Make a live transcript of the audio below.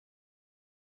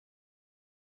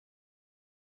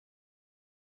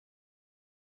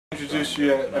Introduce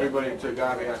everybody to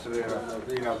Gab yesterday,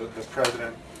 the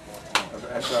president of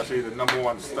SRC, the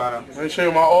 #1 stunner. Let me show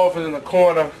you my office in the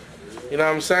corner. You know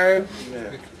what I'm saying?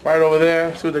 Yeah. Right over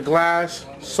there, through the glass,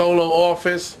 solo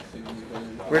office.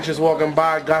 Rich is walking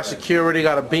by, got security,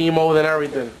 got a beam over there and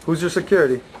everything. Who's your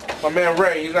security? My man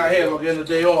Ray, he's not here, so getting the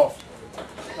day off.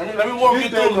 Let me walk you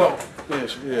through though.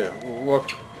 Yes, yeah. We'll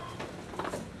walk.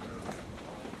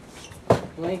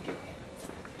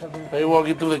 Let me walk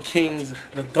you through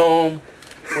the dome,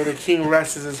 where the king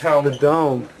rests his helmet. The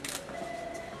dome.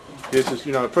 This is,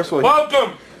 first of all,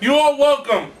 Welcome! You all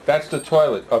welcome! that's the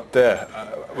toilet up there,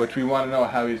 which we want to know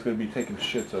how he's going to be taking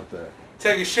shits up there.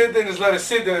 Take a shit, then just let it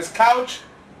sit in his couch.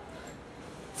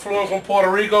 Flew in from Puerto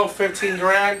Rico, 15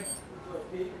 grand.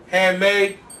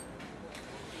 Handmade.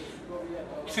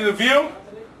 See the view?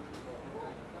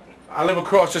 I live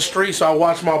across the street, so I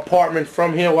watch my apartment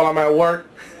from here while I'm at work.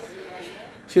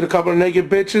 See the couple of naked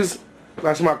bitches?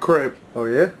 That's my crib. Oh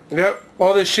yeah? Yep.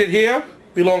 All this shit here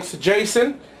belongs to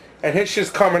Jason, and his shit's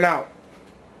coming out.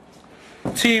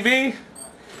 TV,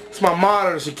 it's my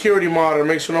monitor, security monitor,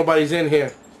 make sure nobody's in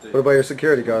here. What about your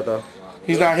security guard though?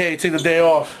 He's not here, he took the day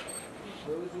off.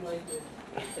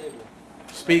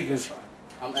 Speakers.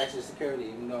 I'm extra security,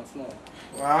 even though I'm small.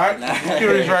 Alright,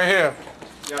 security's right here.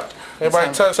 Yeah.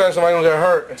 Everybody touch that, somebody gonna get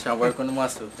hurt. Trying to work on the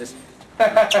muscle.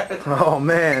 Oh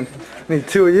man, need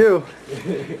two of you.